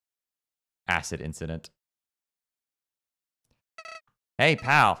acid incident. Hey,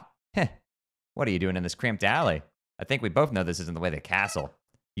 pal. Heh. What are you doing in this cramped alley? I think we both know this isn't the way to the castle.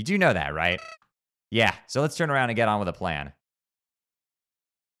 You do know that, right? Yeah, so let's turn around and get on with a plan.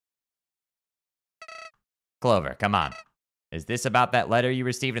 Clover, come on. Is this about that letter you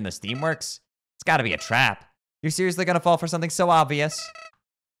received in the Steamworks? It's gotta be a trap. You're seriously gonna fall for something so obvious?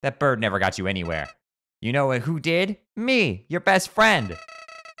 That bird never got you anywhere. You know who did? Me, your best friend.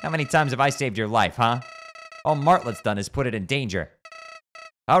 How many times have I saved your life, huh? All Martlet's done is put it in danger.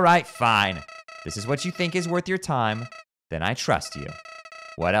 All right, fine. This is what you think is worth your time. Then I trust you.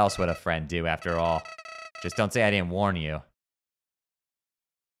 What else would a friend do after all? Just don't say I didn't warn you.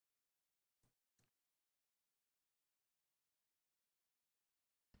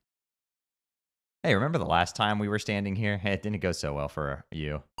 Hey, remember the last time we were standing here? Hey, it didn't go so well for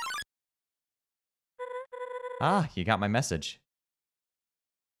you. Ah, you got my message.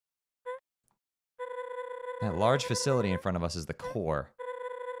 That large facility in front of us is the core.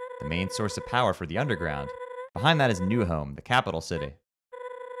 The main source of power for the underground. Behind that is New Home, the capital city.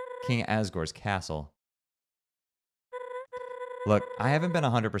 King Asgore's castle. Look, I haven't been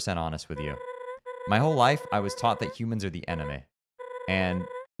 100% honest with you. My whole life, I was taught that humans are the enemy. And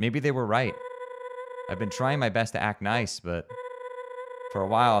maybe they were right. I've been trying my best to act nice, but for a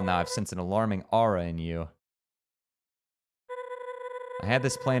while now I've sensed an alarming aura in you. I had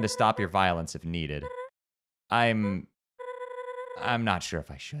this plan to stop your violence if needed. I'm not sure if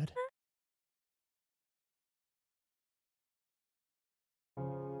I should.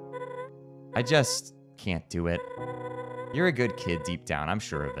 I just can't do it. You're a good kid deep down, I'm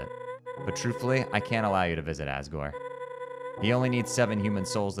sure of it. But truthfully, I can't allow you to visit Asgore. He only needs 7 human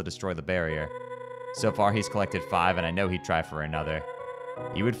souls to destroy the barrier. So far, he's collected 5, and I know he'd try for another.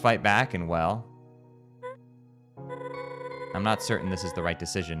 You would fight back, and well... I'm not certain this is the right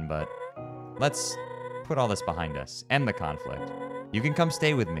decision, but... let's put all this behind us. End the conflict. You can come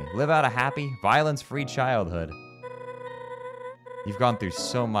stay with me. Live out a happy, violence-free childhood. You've gone through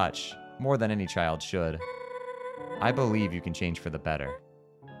so much, more than any child should. I believe you can change for the better.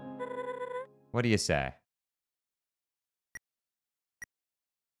 What do you say?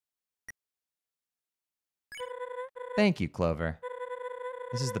 Thank you, Clover.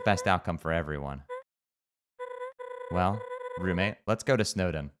 This is the best outcome for everyone. Well, roommate, let's go to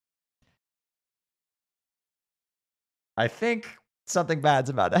Snowdon. I think something bad's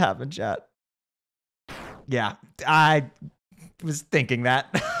about to happen, chat. Yeah, I was thinking that.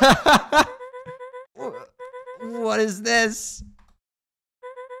 What is this?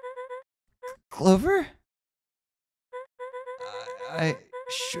 Clover? I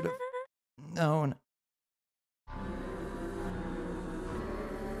should have known.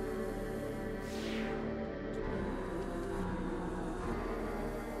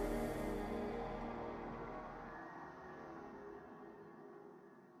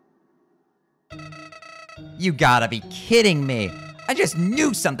 You gotta be kidding me. I just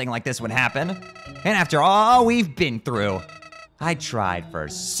knew something like this would happen. And after all we've been through, I tried for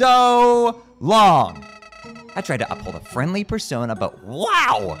so long. I tried to uphold a friendly persona, but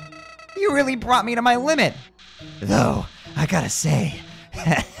wow! You really brought me to my limit. Though, I gotta say,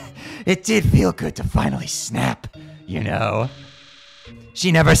 it did feel good to finally snap, you know?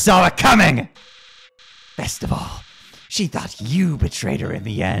 She never saw it coming! Best of all, she thought you betrayed her in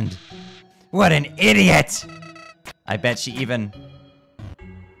the end. What an idiot! I bet she even...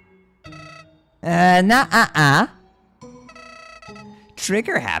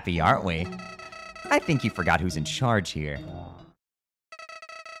 Trigger happy, aren't we? I think you forgot who's in charge here.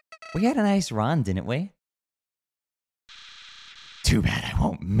 We had a nice run, didn't we? Too bad I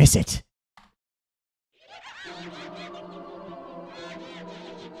won't miss it.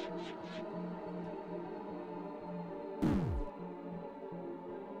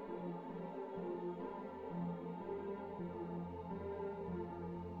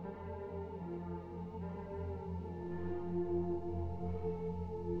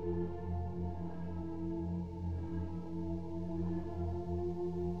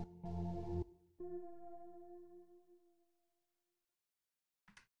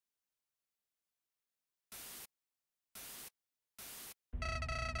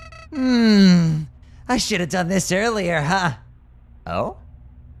 I should have done this earlier, huh? Oh?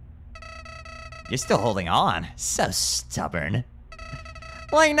 You're still holding on. So stubborn.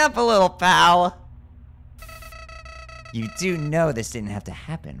 Lighten up a little, pal. You do know this didn't have to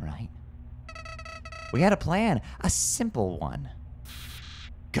happen, right? We had a plan, a simple one.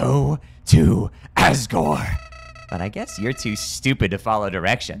 Go to Asgore. But I guess you're too stupid to follow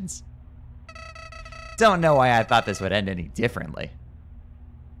directions. Don't know why I thought this would end any differently.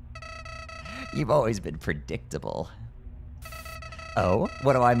 You've always been predictable. Oh,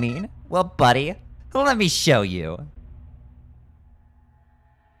 what do I mean? Well, buddy, let me show you.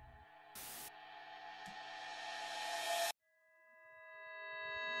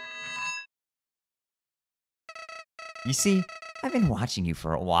 You see, I've been watching you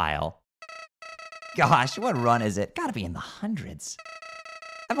for a while. Gosh, what run is it? Gotta be in the hundreds.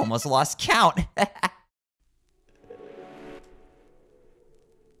 I've almost lost count.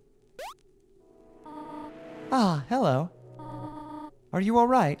 Ah, hello. Are you all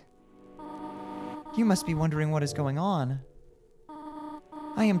right? You must be wondering what is going on.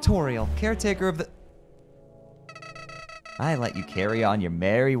 I am Toriel, caretaker of the... I let you carry on your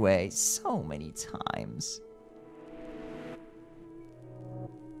merry way so many times.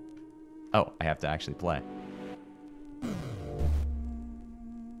 Oh, I have to actually play.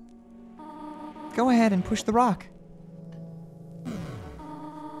 Go ahead and push the rock.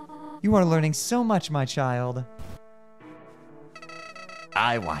 You are learning so much, my child.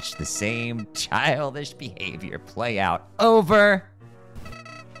 I watched the same childish behavior play out over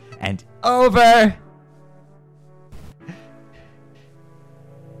and over.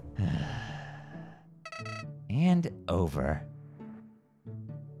 And over.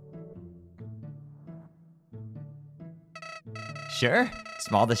 Sure,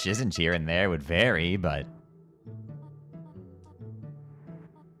 small decisions here and there would vary, but...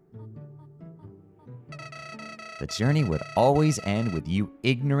 the journey would always end with you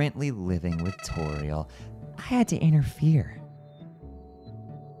ignorantly living with Toriel. I had to interfere.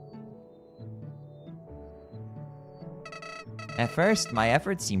 At first, my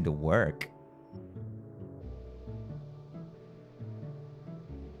efforts seemed to work.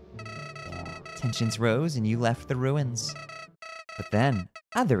 Tensions rose and you left the ruins. But then,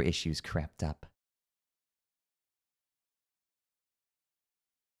 other issues crept up.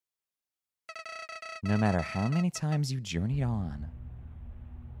 No matter how many times you journeyed on,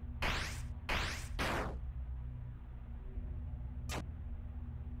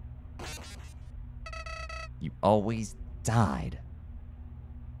 you always died.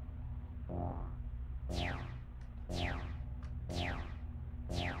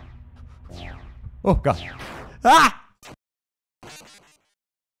 Oh, God. Ah!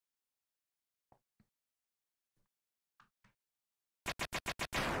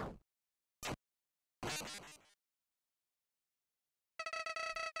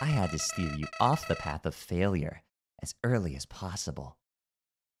 I had to steer you off the path of failure as early as possible.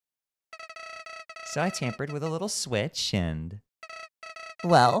 So I tampered with a little switch and...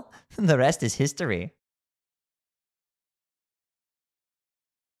 well, the rest is history.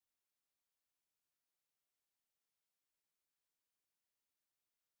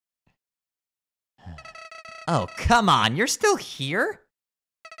 Oh, come on, you're still here?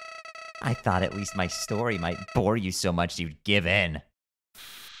 I thought at least my story might bore you so much you'd give in.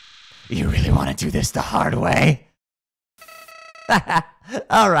 You really want to do this the hard way?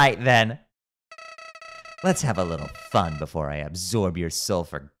 All right, then. Let's have a little fun before I absorb your soul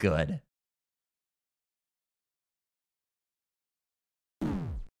for good.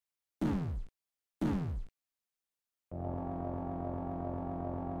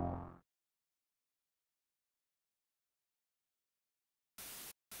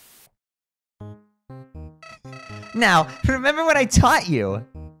 Now, remember what I taught you.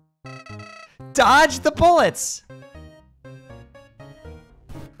 Dodge the bullets!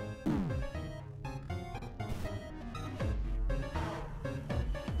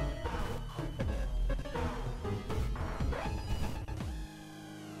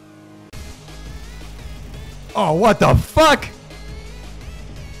 Oh, what the fuck?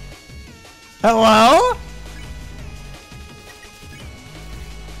 Hello?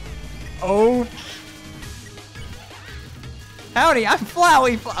 Oh. Howdy, I'm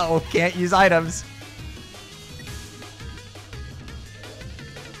Flowey. Oh, can't use items.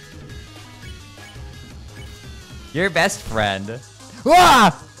 Your best friend.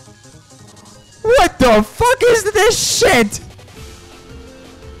 Ah! What the fuck is this shit?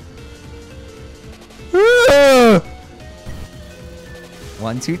 Ah!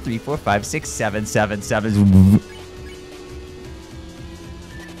 1, 2, 3, 4, 5, 6, 7, 7, 7.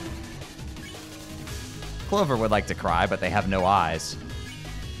 Clover would like to cry, but they have no eyes.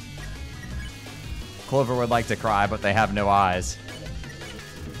 Clover would like to cry, but they have no eyes.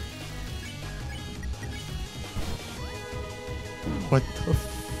 What the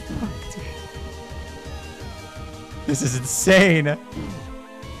fuck, dude? This is insane.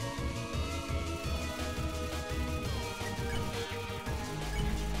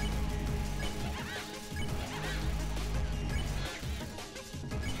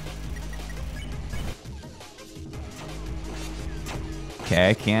 Okay,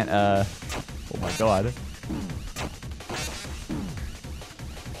 I can't, oh my god.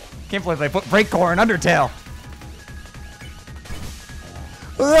 Can't believe they put breakcore in Undertale.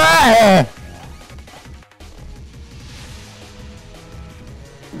 Ah!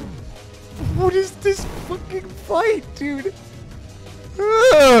 What is this fucking fight, dude?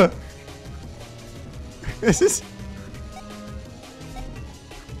 Ah! This is...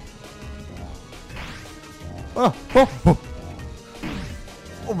 Oh, oh, oh.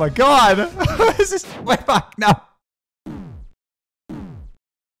 Oh my god! This is... Wait, fuck, no!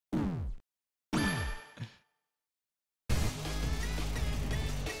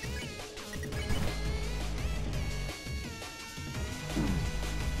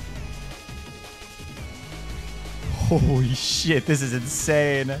 Holy shit, this is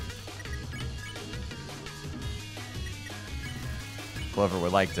insane. Clover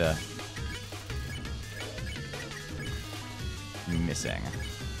would like to... Missing.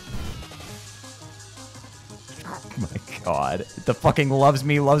 Oh my god. The fucking loves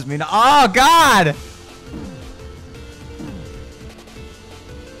me not. Oh god!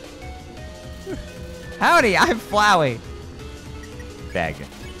 Howdy, I'm Flowey. Beg.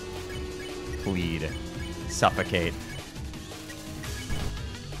 Plead. Suffocate.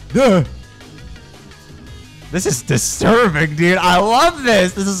 Ugh. This is disturbing, dude. I love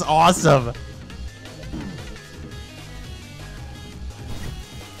this. This is awesome.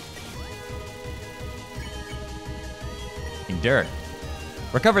 Endure.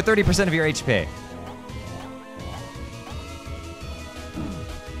 Recover 30% of your HP.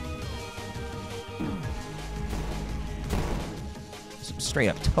 Some straight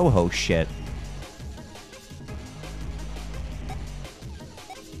up Toho shit.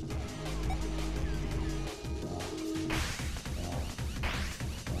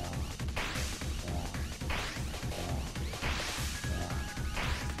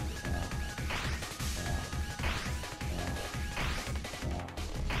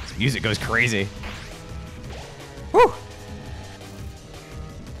 Music goes crazy. Woo!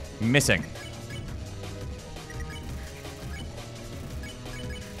 Missing.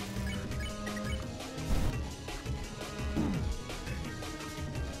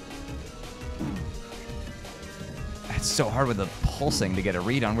 It's so hard with the pulsing to get a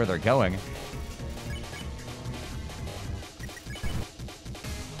read on where they're going.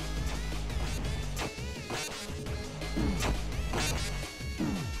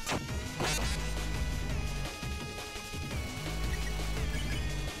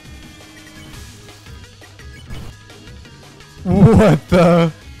 What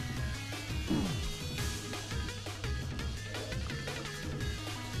the?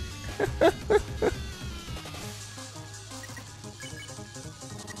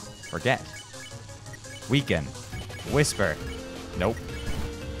 Forget. Weaken. Whisper. Nope.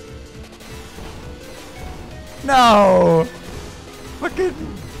 No! Fucking...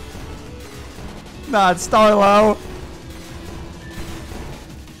 Not Starlo.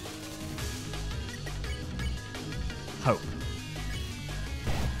 Hope.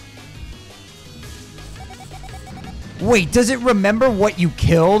 Wait, does it remember what you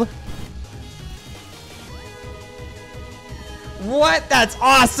killed? What? That's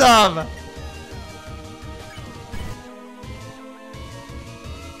awesome!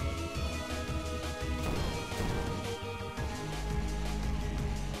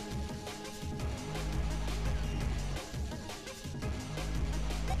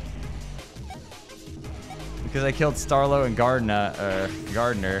 Because I killed Starlo and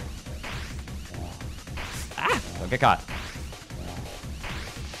Gardner. Ah! Don't get caught.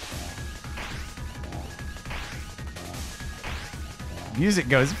 Music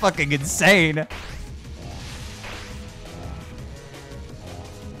goes fucking insane.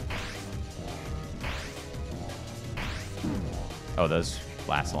 Oh, those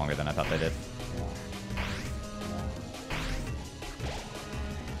last longer than I thought they did.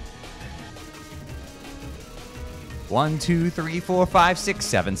 One, two, three, four, five, six,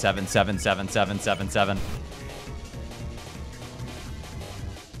 seven, seven, seven, seven, seven, seven, seven.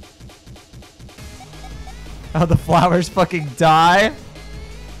 Oh, the flowers fucking die.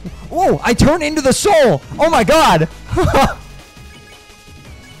 Oh, I turn into the soul. Oh my god.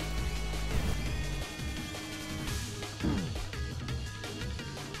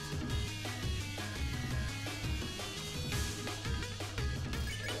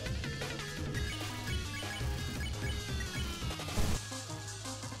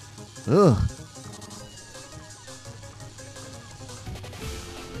 Ugh.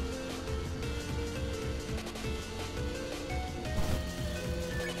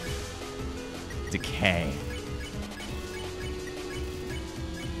 Decay.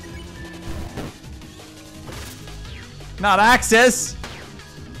 Not Axis!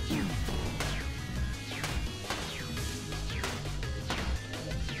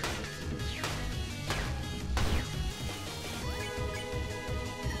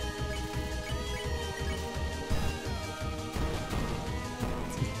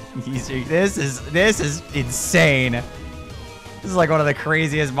 This is insane. This is like one of the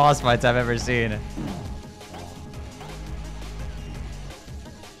craziest boss fights I've ever seen.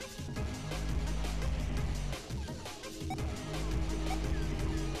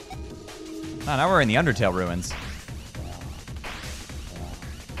 Oh, now we're in the Undertale ruins.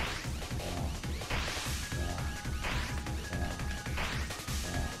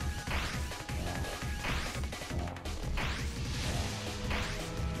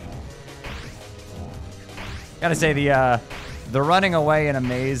 Gotta say, the running away in a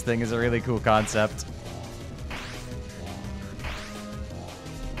maze thing is a really cool concept.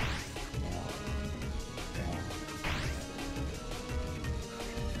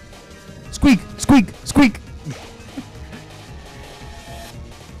 Squeak! Squeak! Squeak!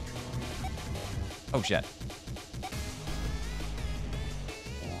 Oh, shit.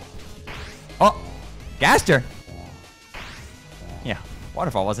 Oh! Gaster! Yeah,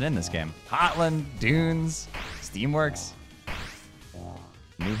 Waterfall wasn't in this game. Hotland, Dunes, Steamworks,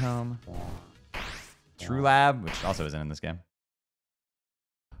 New Home, True Lab, which also isn't in this game.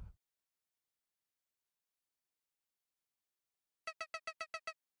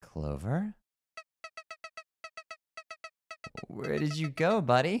 Clover? Where did you go,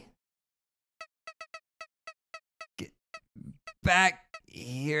 buddy? Get back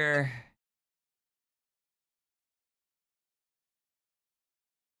here.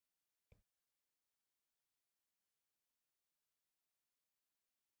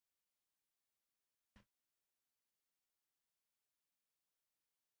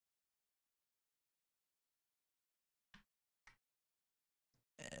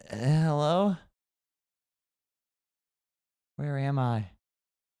 Hello? Where am I?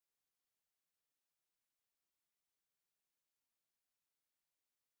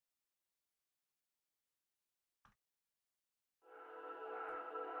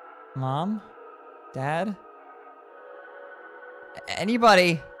 Mom? Dad?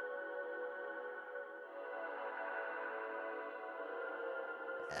 Anybody?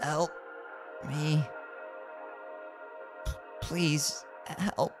 Help me. Please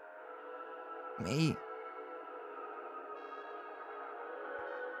help me.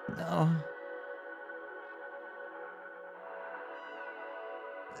 No.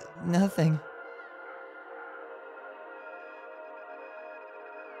 Nothing.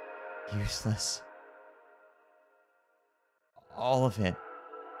 Useless. All of it.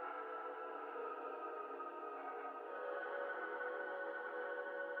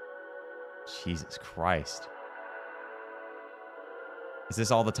 Jesus Christ. Is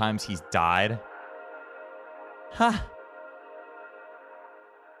this all the times he's died? Ha!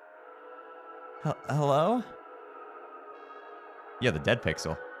 Hello? Yeah, the dead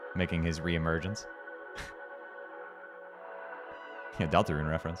pixel making his reemergence. Yeah, Deltarune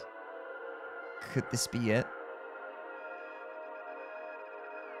reference. Could this be it?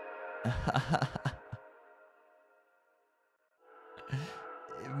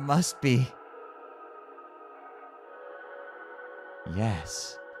 It must be.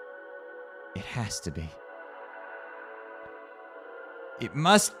 Yes. It has to be. It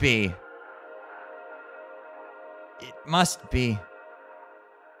must be. It must be.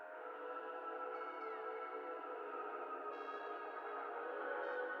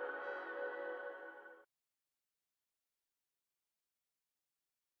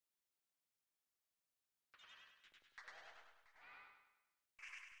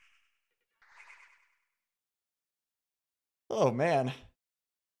 Oh, man.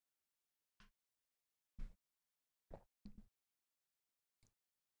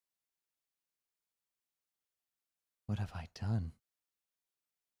 What have I done?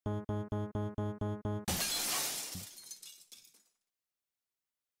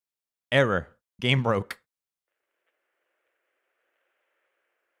 Error. Game broke.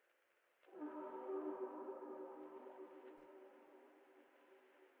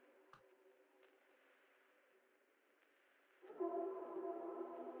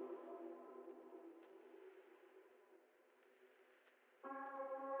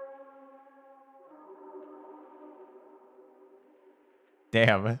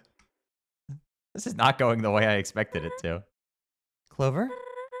 Damn. This is not going the way I expected it to. Clover?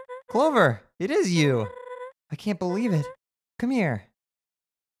 Clover! It is you! I can't believe it. Come here.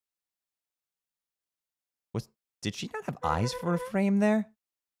 Did she not have eyes for a frame there?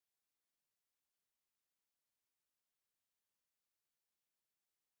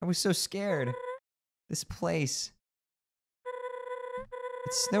 I was so scared. This place.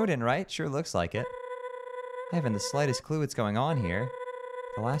 It's Snowden, right? Sure looks like it. I haven't the slightest clue what's going on here.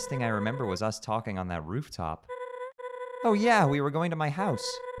 The last thing I remember was us talking on that rooftop. Oh yeah, we were going to my house.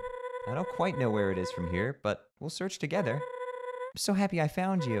 I don't quite know where it is from here, but we'll search together. I'm so happy I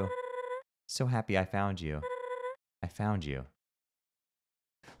found you. So happy I found you. I found you.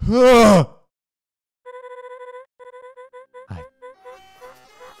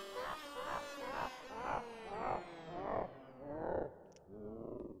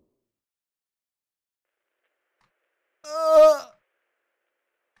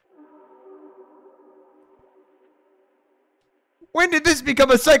 When did this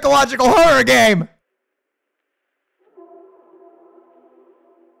become a psychological horror game?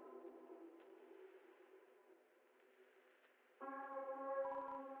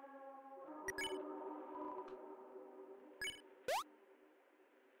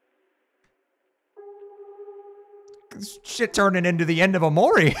 This shit turning into the end of a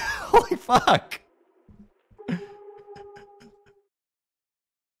Mori. Holy fuck.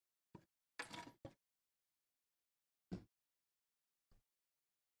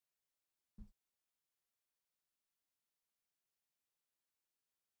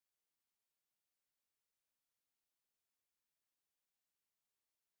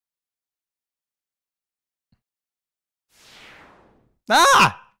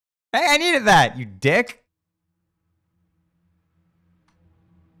 Ah! Hey, I needed that, you dick.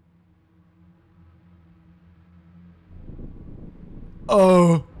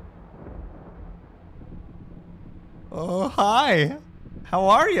 Oh. Oh, hi. How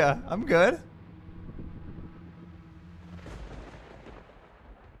are you? I'm good.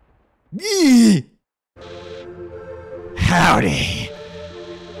 Yee! Howdy.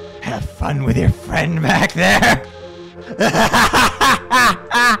 Have fun with your friend back there.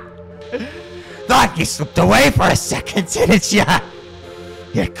 Thought you slipped away for a second, didn't ya?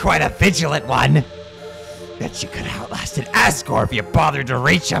 You're quite a vigilant one. Bet you could have outlasted Asgore if you bothered to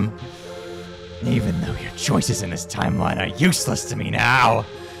reach him. Even though your choices in this timeline are useless to me now.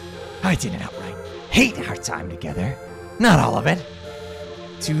 I didn't outright hate our time together. Not all of it.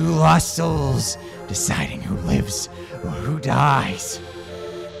 Two lost souls deciding who lives or who dies.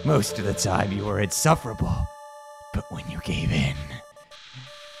 Most of the time you were insufferable. But when you gave in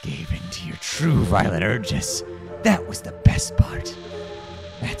to your true violent urges, that was the best part.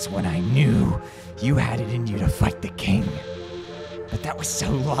 That's when I knew you had it in you to fight the king. But that was so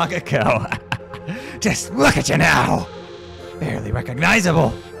long ago. Just look at you now. Barely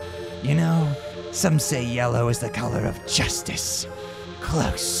recognizable. You know, some say yellow is the color of justice.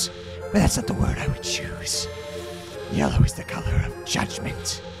 Close, but that's not the word I would choose. Yellow is the color of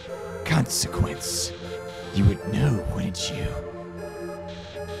judgment, consequence. You would know, wouldn't you?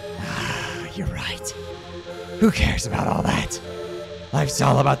 Ah, you're right. Who cares about all that? Life's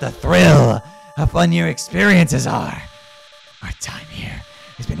all about the thrill, how fun your experiences are. Our time here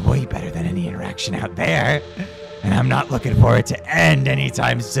has been way better than any interaction out there, and I'm not looking for it to end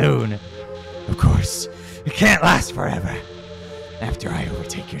anytime soon. Of course, it can't last forever. After I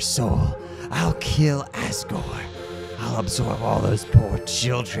overtake your soul, I'll kill Asgore. I'll absorb all those poor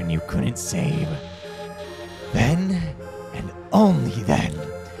children you couldn't save. Then, and only then,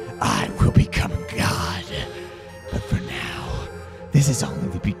 I will become God. But for now, this is only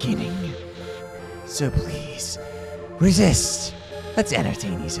the beginning. So please, resist. Let's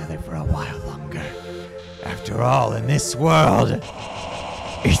entertain each other for a while longer. After all, in this world,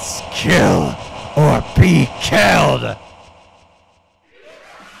 it's kill or be killed.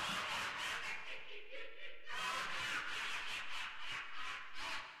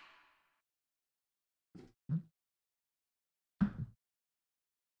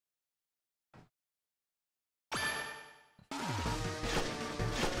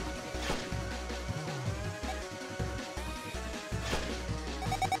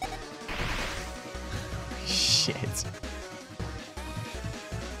 Shit.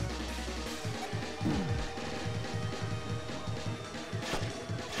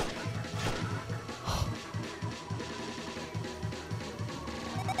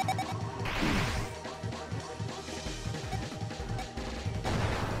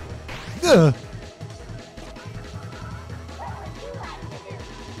 Ugh.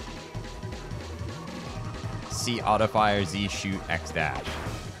 C autofire, Z shoot, X dash.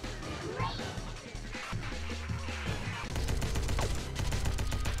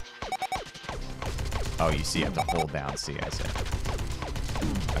 Oh, you see, you have to hold down C, I see.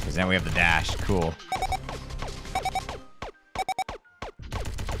 Because then we have the dash. Cool.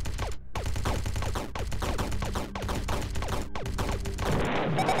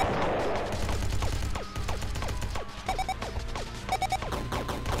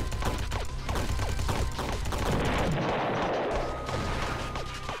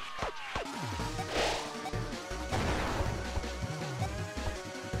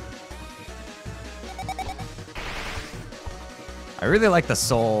 I really like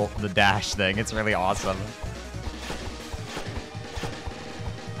the dash thing. It's really awesome.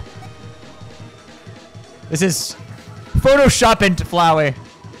 This is Photoshop into Flowey.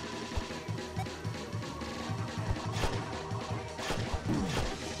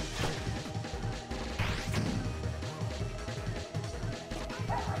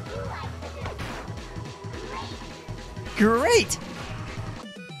 Great!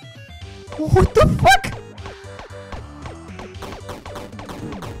 What the fuck?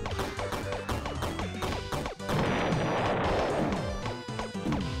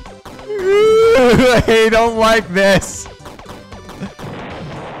 I don't like this.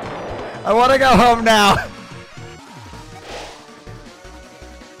 I want to go home now.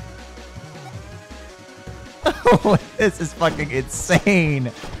 Oh, this is fucking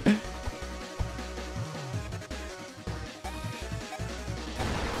insane.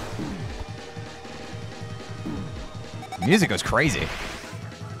 The music goes crazy.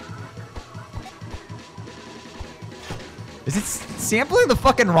 Is it sampling the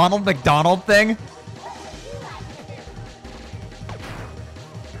fucking Ronald McDonald thing?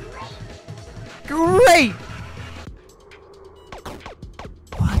 Great!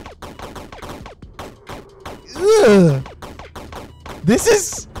 What? Ugh. This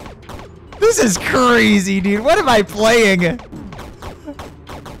is crazy, dude. What am I playing?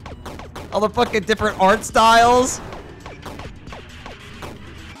 All the fucking different art styles.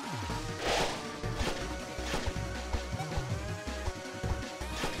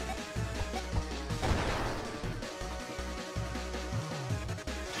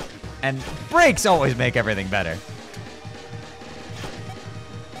 And breaks always make everything better.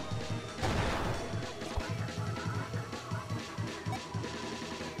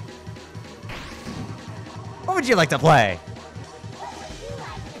 What would you like to play?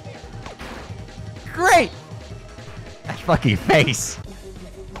 Great! That fucking face.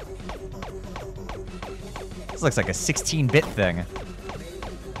 This looks like a 16-bit thing.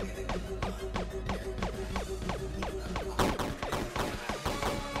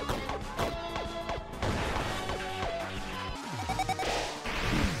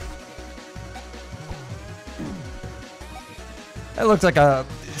 That looks like a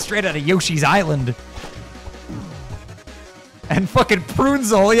straight out of Yoshi's Island. And fucking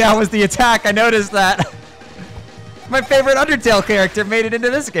Prunzel, yeah, was the attack. I noticed that. My favorite Undertale character made it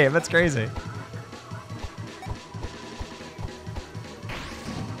into this game. That's crazy.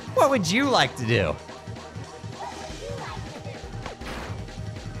 What would you like to do?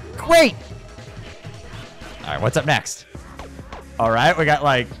 Great! All right, what's up next? All right, we got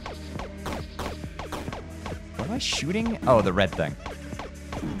like... What am I shooting? Oh, the red thing.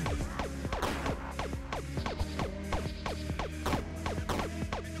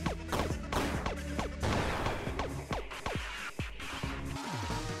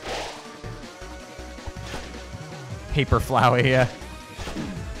 Paper Flowey, yeah.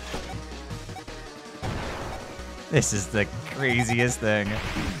 This is the craziest thing.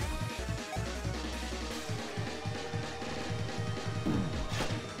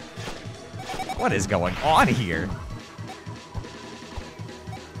 What is going on here?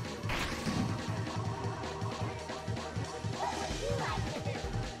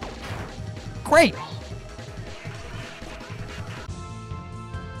 Great!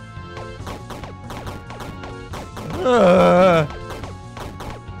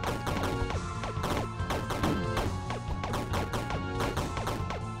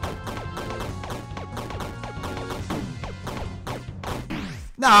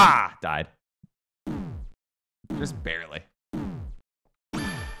 Nah! Died. Just barely.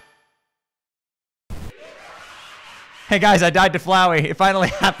 Hey guys, I died to Flowey. It finally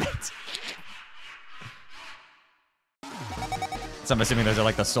happened. So I'm assuming those are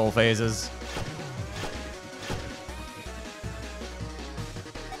like the soul phases.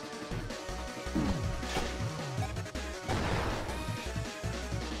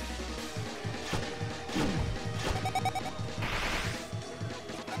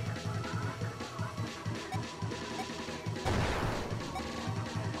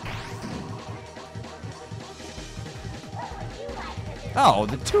 Oh,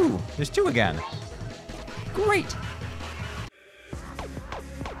 the two. There's two again. Great.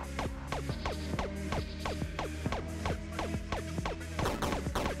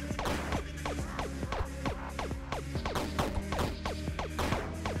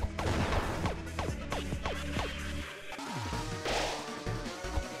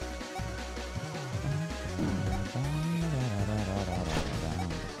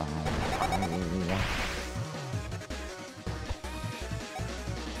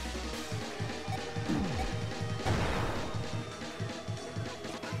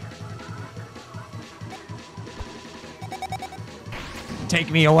 take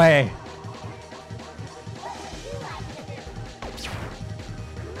me away.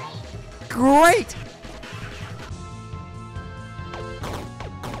 Great!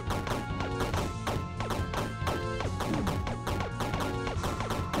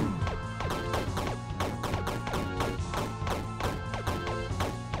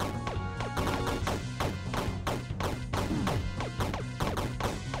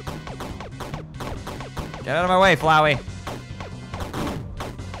 Get out of my way, Flowey.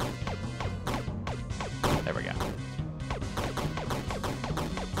 There we go.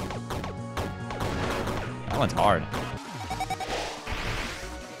 That one's hard.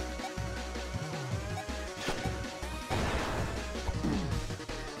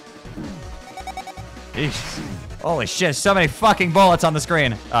 Eesh. Holy shit, so many fucking bullets on the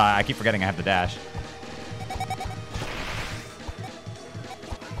screen. I keep forgetting I have to dash.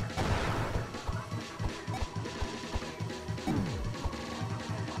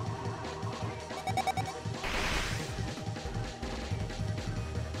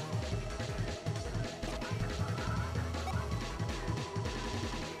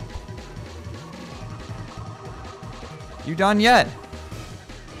 You done yet?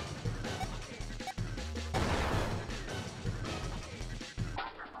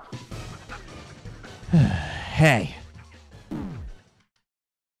 Hey.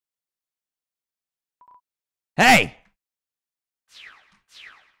 Hey!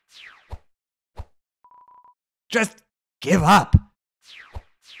 Just give up.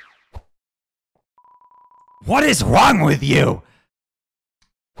 What is wrong with you?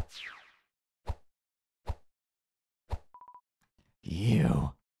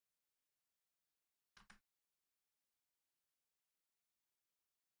 You.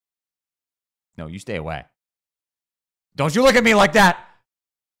 No, you stay away. Don't you look at me like that!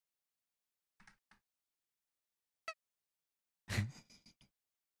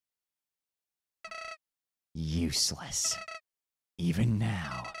 Useless. Even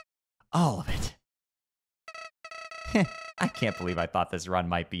now. All of it. I can't believe I thought this run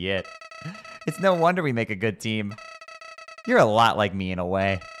might be it. It's no wonder we make a good team. You're a lot like me in a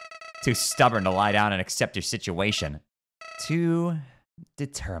way. Too stubborn to lie down and accept your situation. Too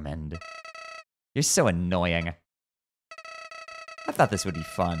determined. You're so annoying. I thought this would be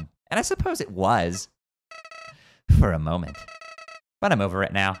fun, and I suppose it was. For a moment. But I'm over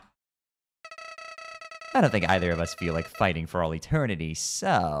it now. I don't think either of us feel like fighting for all eternity,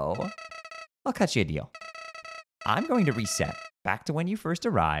 so I'll cut you a deal. I'm going to reset back to when you first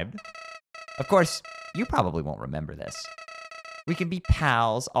arrived. Of course, you probably won't remember this. We can be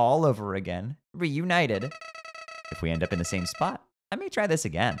pals all over again, reunited. If we end up in the same spot, I may try this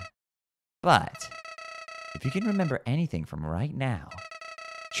again. But if you can remember anything from right now,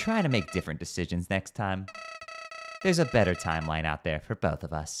 try to make different decisions next time. There's a better timeline out there for both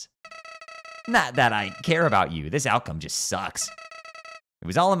of us. Not that I care about you, this outcome just sucks. It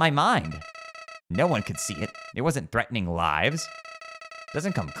was all in my mind. No one could see it. It wasn't threatening lives. It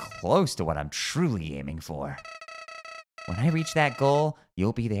doesn't come close to what I'm truly aiming for. When I reach that goal,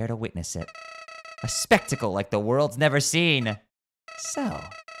 you'll be there to witness it. A spectacle like the world's never seen. So,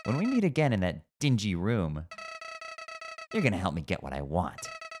 when we meet again in that dingy room, you're gonna help me get what I want.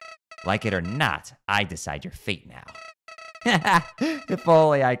 Like it or not, I decide your fate now. If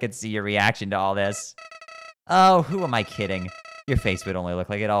only I could see your reaction to all this. Oh, who am I kidding? Your face would only look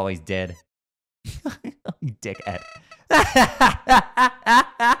like it always did. You dickhead.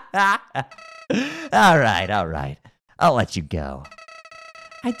 All right. I'll let you go.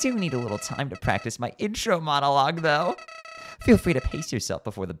 I do need a little time to practice my intro monologue, though. Feel free to pace yourself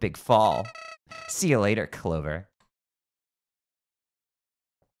before the big fall. See you later, Clover.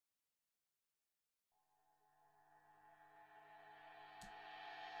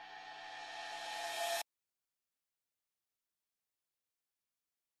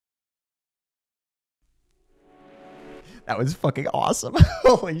 That was fucking awesome.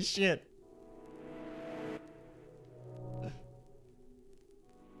 Holy shit.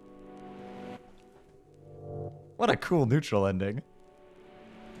 What a cool neutral ending.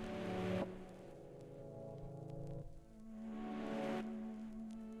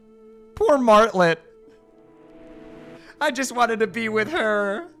 Poor Martlet. I just wanted to be with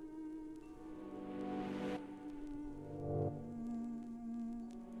her.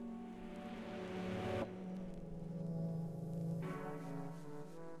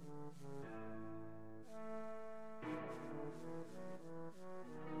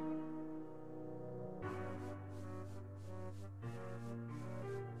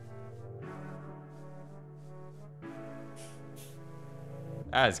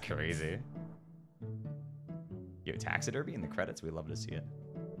 That's crazy. Yo, taxidermy in the credits. We love to see it.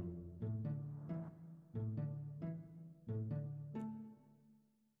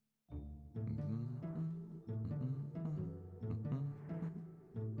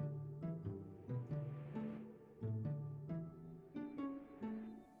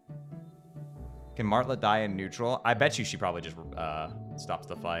 Can Martlet die in neutral? I bet you she probably just stops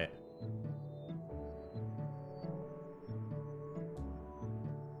the fight.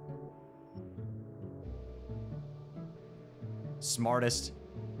 Smartest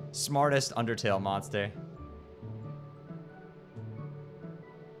Undertale monster.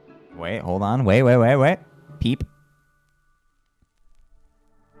 Wait, hold on. Wait. Peep.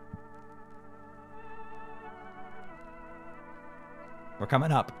 We're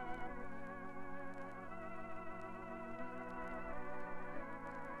coming up.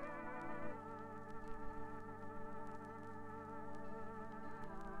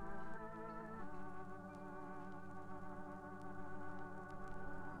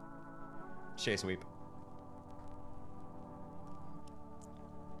 Shayy sweep.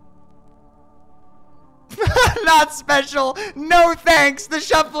 Not special. No thanks. The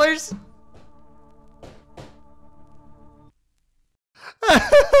shufflers.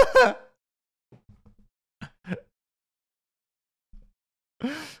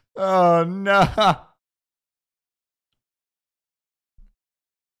 Oh no.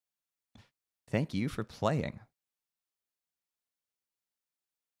 Thank you for playing.